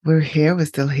we're here, we're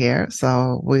still here.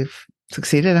 So we've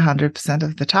succeeded 100%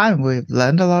 of the time. We've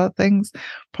learned a lot of things,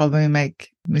 probably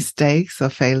make mistakes or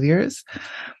failures,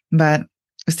 but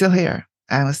we're still here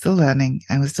and we're still learning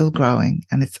and we're still growing.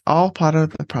 And it's all part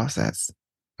of the process.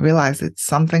 Realize it's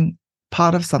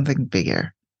part of something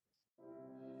bigger.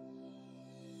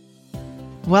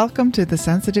 Welcome to the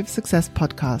Sensitive Success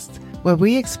Podcast, where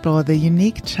we explore the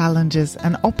unique challenges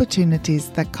and opportunities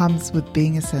that comes with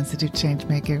being a sensitive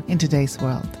changemaker in today's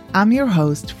world. I'm your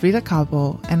host, Frida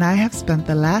Cabo, and I have spent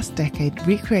the last decade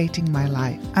recreating my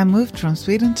life. I moved from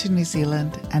Sweden to New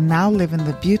Zealand and now live in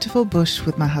the beautiful bush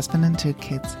with my husband and 2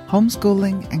 kids,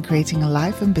 homeschooling and creating a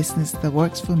life and business that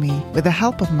works for me with the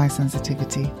help of my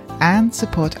sensitivity and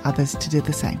support others to do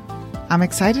the same. I'm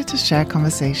excited to share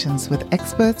conversations with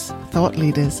experts, thought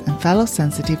leaders, and fellow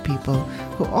sensitive people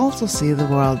who also see the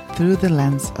world through the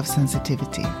lens of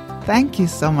sensitivity. Thank you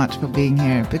so much for being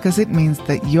here, because it means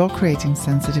that you're creating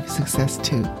sensitive success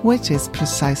too, which is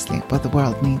precisely what the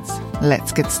world needs.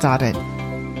 Let's get started.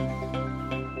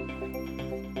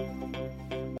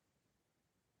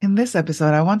 In this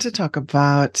episode, I want to talk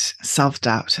about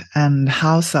self-doubt and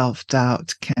how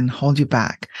self-doubt can hold you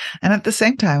back. And at the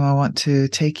same time, I want to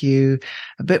take you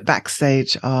a bit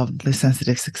backstage of the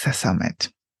Sensitive Success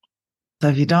Summit. So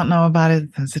if you don't know about it,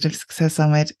 the Sensitive Success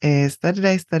Summit is 30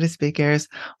 days, 30 speakers,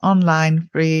 online,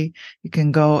 free. You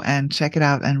can go and check it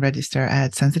out and register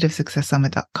at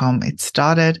sensitivesuccesssummit.com. It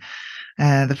started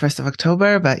the 1st of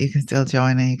October, but you can still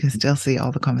join and you can still see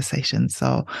all the conversations.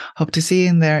 So hope to see you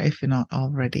in there if you're not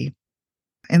already.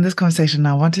 In this conversation,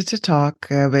 I wanted to talk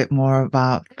a bit more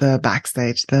about the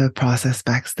backstage, the process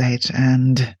backstage.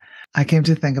 And I came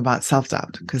to think about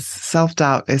self-doubt, because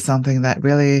self-doubt is something that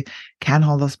really can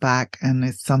hold us back. And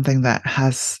it's something that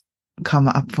has come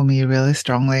up for me really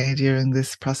strongly during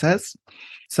this process.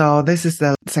 So this is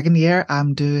the second year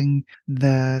I'm doing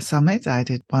the summit. I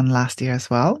did one last year as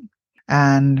well.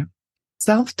 And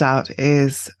self-doubt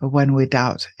is when we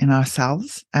doubt in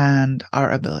ourselves and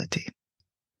our ability.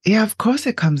 Yeah, of course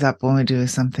it comes up when we do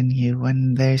something new,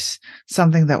 when there's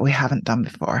something that we haven't done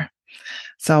before.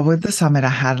 So with the summit, I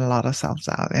had a lot of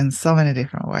self-doubt in so many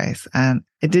different ways. And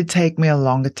it did take me a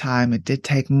longer time. It did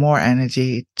take more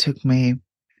energy. It took me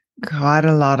quite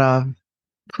a lot of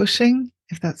pushing,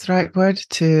 if that's the right word,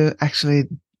 to actually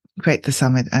create the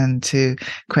summit and to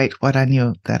create what I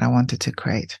knew that I wanted to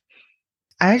create.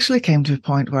 I actually came to a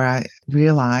point where I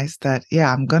realized that,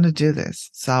 yeah, I'm going to do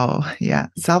this. So yeah,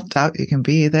 self-doubt, you can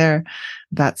be there.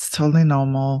 That's totally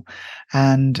normal.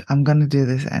 And I'm going to do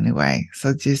this anyway.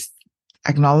 So just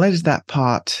acknowledge that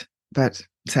part, but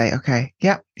say, okay,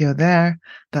 yeah, you're there.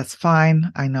 That's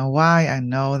fine. I know why. I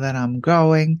know that I'm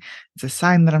growing. It's a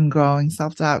sign that I'm growing.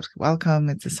 Self-doubt, welcome.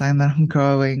 It's a sign that I'm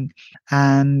growing.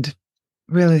 And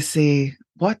really see,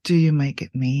 what do you make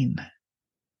it mean?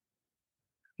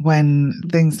 When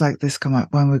things like this come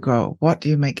up, when we grow, what do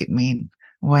you make it mean?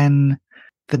 When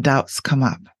the doubts come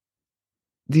up,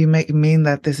 do you make it mean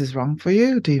that this is wrong for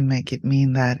you? Do you make it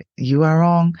mean that you are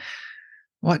wrong?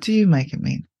 What do you make it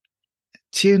mean?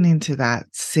 Tune into that.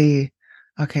 See,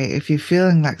 okay, if you're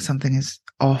feeling like something is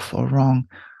off or wrong,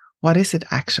 what is it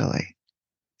actually?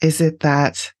 Is it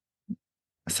that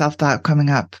self-doubt coming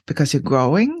up because you're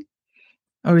growing?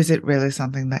 Or is it really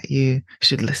something that you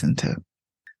should listen to?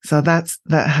 So that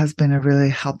has been a really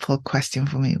helpful question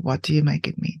for me. What do you make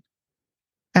it mean?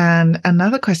 And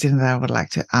another question that I would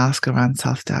like to ask around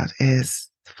self-doubt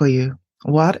is for you,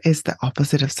 what is the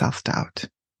opposite of self-doubt?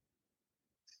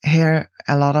 Here,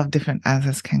 a lot of different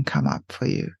answers can come up for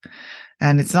you.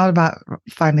 And it's not about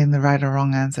finding the right or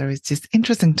wrong answer. It's just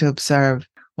interesting to observe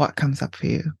what comes up for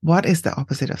you. What is the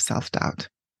opposite of self-doubt?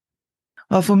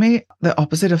 Well, for me, the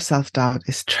opposite of self-doubt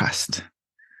is trust.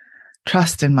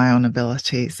 Trust in my own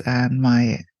abilities and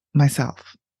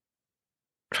myself.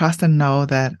 Trust and know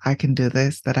that I can do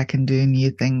this, that I can do new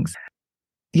things.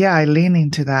 Yeah, I lean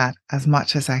into that as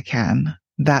much as I can.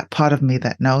 That part of me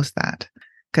that knows that.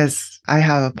 Because I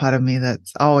have a part of me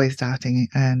that's always doubting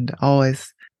and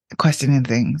always questioning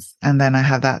things. And then I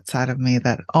have that side of me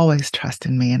that always trusts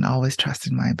in me and always trusts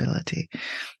in my ability.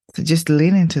 So just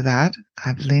lean into that.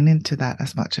 I've leaned into that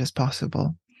as much as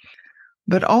possible.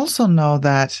 But also know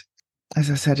that, as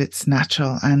I said, it's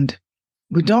natural and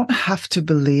we don't have to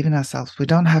believe in ourselves. We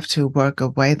don't have to work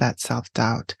away that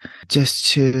self-doubt just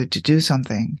to do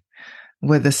something.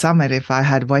 With the summit, if I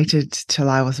had waited till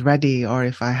I was ready or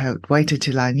if I had waited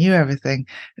till I knew everything,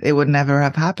 it would never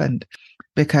have happened,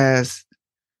 because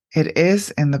it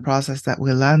is in the process that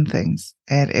we learn things.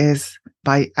 It is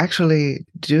by actually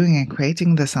doing and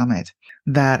creating the summit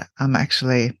that I'm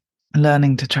actually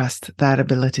learning to trust that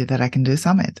ability that I can do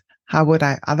summit. How would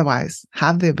I otherwise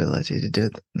have the ability to do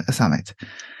a summit?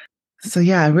 So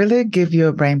yeah, really give you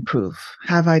a brain proof.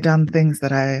 Have I done things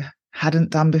that I hadn't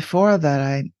done before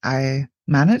that I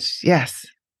managed? Yes.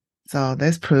 So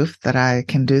there's proof that I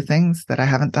can do things that I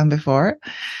haven't done before.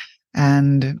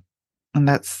 And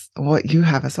that's what you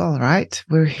have as well, right?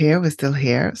 We're here, we're still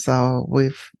here. So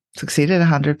we've succeeded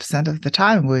 100% of the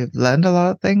time. We've learned a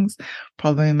lot of things,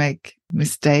 probably make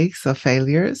mistakes or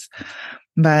failures,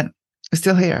 but we're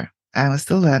still here and we're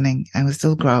still learning and we're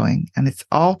still growing. And it's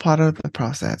all part of the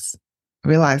process.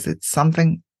 Realize it's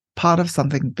something, part of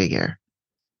something bigger.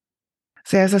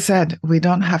 So as I said, we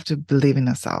don't have to believe in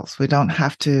ourselves. We don't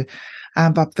have to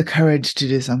amp up the courage to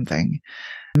do something.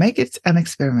 Make it an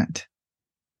experiment.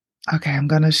 Okay, I'm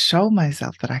going to show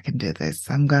myself that I can do this.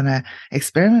 I'm going to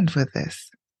experiment with this.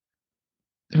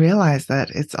 Realize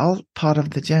that it's all part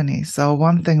of the journey. So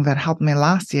one thing that helped me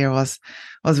last year was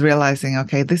realizing,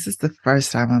 okay, this is the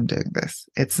first time I'm doing this.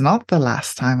 It's not the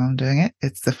last time I'm doing it.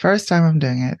 It's the first time I'm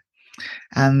doing it.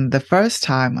 And the first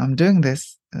time I'm doing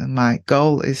this, my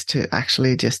goal is to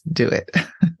actually just do it.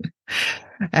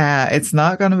 It's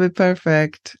not going to be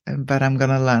perfect, but I'm going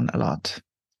to learn a lot.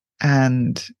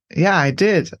 And yeah, I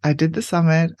did. I did the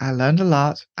summit. I learned a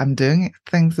lot. I'm doing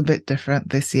things a bit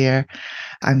different this year.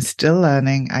 I'm still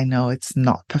learning. I know it's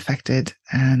not perfected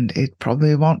and it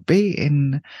probably won't be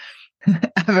in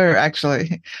ever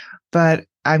actually, but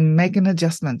I'm making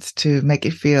adjustments to make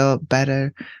it feel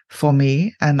better for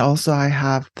me. And also I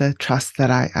have the trust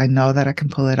that I know that I can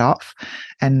pull it off.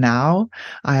 And now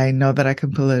I know that I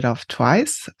can pull it off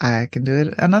twice. I can do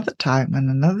it another time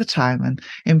and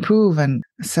improve and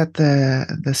set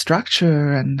the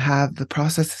structure and have the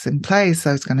processes in place.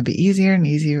 So it's going to be easier and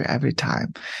easier every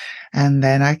time. And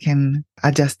then I can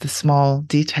adjust the small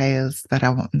details that I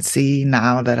want to see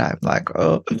now that I'm like,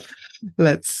 oh,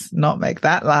 let's not make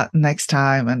that next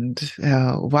time. And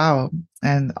wow.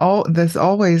 And there's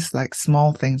always like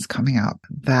small things coming up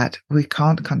that we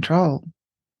can't control.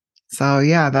 So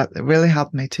yeah, that really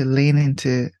helped me to lean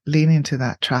into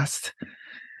that trust.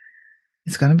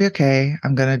 It's going to be okay.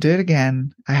 I'm going to do it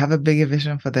again. I have a bigger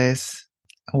vision for this.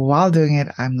 While doing it,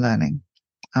 I'm learning.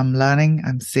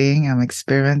 I'm seeing, I'm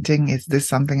experimenting. Is this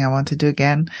something I want to do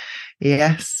again?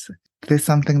 Yes. Is this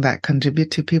something that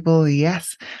contribute to people?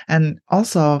 Yes. And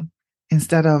also,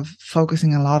 instead of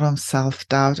focusing a lot on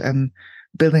self-doubt and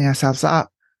building ourselves up,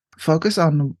 focus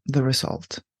on the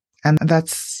result. And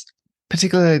that's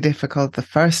particularly difficult the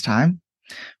first time,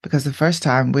 because the first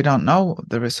time we don't know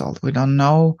the result. We don't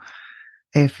know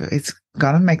if it's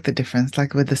going to make the difference,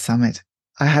 like with the summit.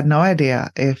 I had no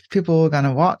idea if people were going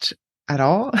to watch at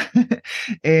all,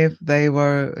 if they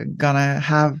were gonna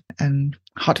have an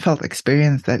heartfelt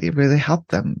experience that it really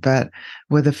helped them. But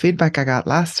with the feedback I got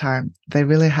last time, they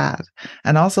really had.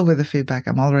 And also with the feedback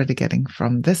I'm already getting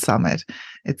from this summit,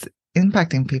 it's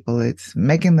impacting people. It's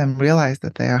making them realize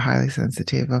that they are highly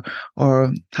sensitive,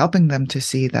 or helping them to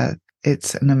see that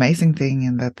it's an amazing thing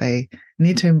and that they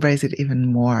need to embrace it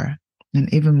even more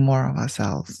and even more of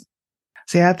ourselves.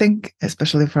 So yeah, I think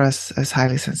especially for us as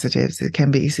highly sensitives, it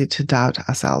can be easy to doubt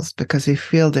ourselves because we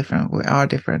feel different. We are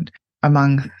different.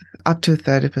 Among up to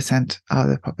 30% of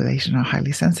the population are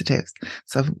highly sensitive.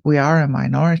 So we are a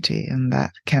minority, and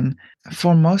that can,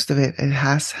 for most of it, it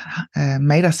has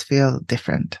made us feel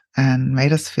different and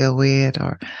made us feel weird,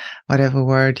 or whatever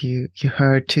word you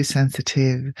heard, too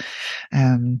sensitive.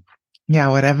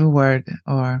 Whatever word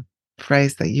or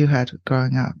phrase that you heard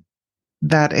growing up.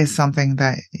 That is something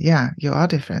that, you are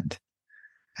different.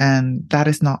 And that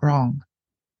is not wrong.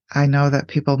 I know that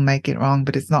people make it wrong,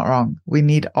 but it's not wrong. We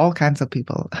need all kinds of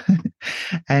people.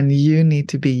 And you need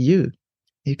to be you.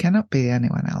 You cannot be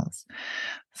anyone else.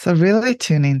 So really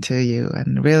tune into you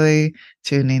and really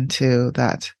tune into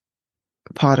that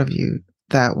part of you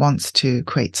that wants to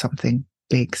create something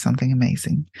big, something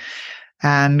amazing.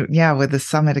 And with the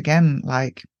summit again,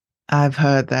 like I've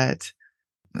heard that,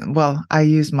 well, I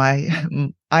use I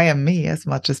am me as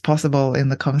much as possible in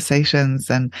the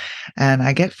conversations, and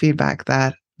I get feedback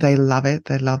that they love it.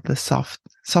 They love the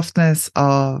softness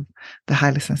of the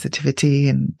highly sensitivity,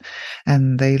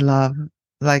 and they love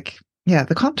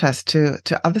the contrast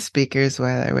to other speakers,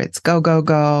 whether it's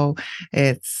go,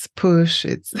 it's push,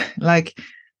 it's like,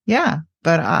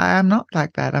 but I'm not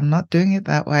like that. I'm not doing it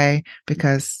that way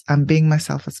because I'm being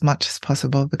myself as much as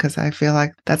possible, because I feel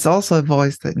like that's also a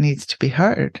voice that needs to be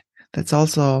heard. That's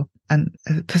also a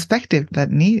perspective that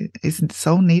is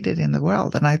so needed in the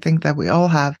world. And I think that we all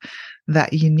have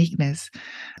that uniqueness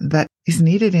that is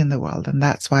needed in the world. And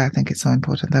that's why I think it's so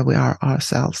important that we are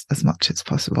ourselves as much as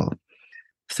possible.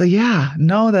 So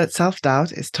know that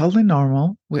self-doubt is totally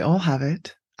normal. We all have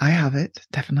it. I have it,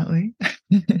 definitely.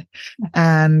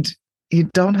 And you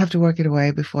don't have to work it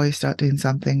away before you start doing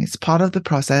something. It's part of the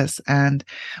process. And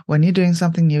when you're doing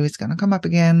something new, it's going to come up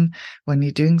again. When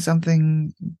you're doing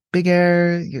something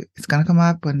bigger, it's going to come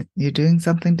up. When you're doing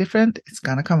something different, it's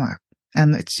going to come up.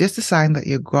 And it's just a sign that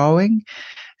you're growing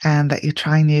and that you're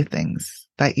trying new things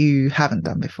that you haven't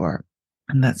done before.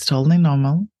 And that's totally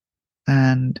normal.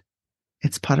 And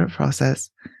it's part of the process.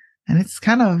 And it's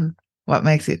kind of what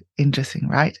makes it interesting,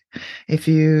 right? If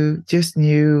you just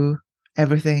knew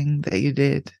everything that you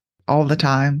did all the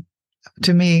time,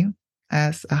 to me,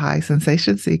 as a high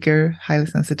sensation seeker, highly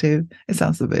sensitive, it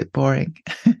sounds a bit boring.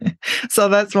 So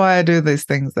that's why I do these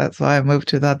things. That's why I moved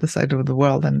to the other side of the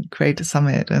world and create a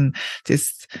summit and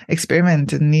just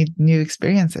experiment and need new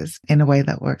experiences in a way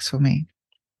that works for me.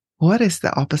 What is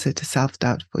the opposite to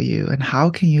self-doubt for you, and how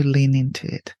can you lean into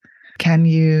it? Can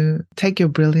you take your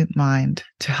brilliant mind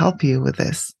to help you with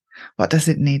this? What does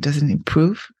it need? Does it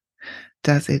improve?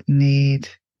 Does it need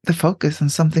the focus on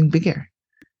something bigger?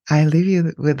 I leave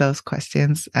you with those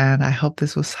questions, and I hope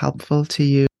this was helpful to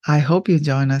you. I hope you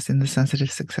join us in the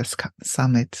Sensitive Success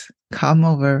Summit. Come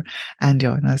over and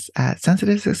join us at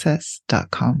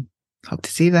sensitivesuccess.com. Hope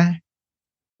to see you there.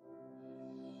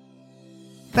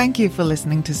 Thank you for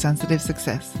listening to Sensitive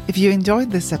Success. If you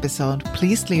enjoyed this episode,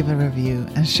 please leave a review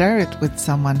and share it with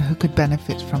someone who could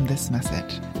benefit from this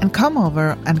message. And come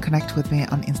over and connect with me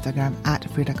on Instagram at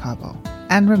Frida Kahlo.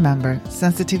 And remember,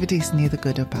 sensitivity is neither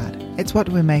good or bad. It's what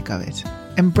we make of it.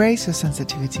 Embrace your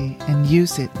sensitivity and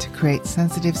use it to create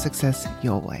sensitive success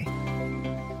your way.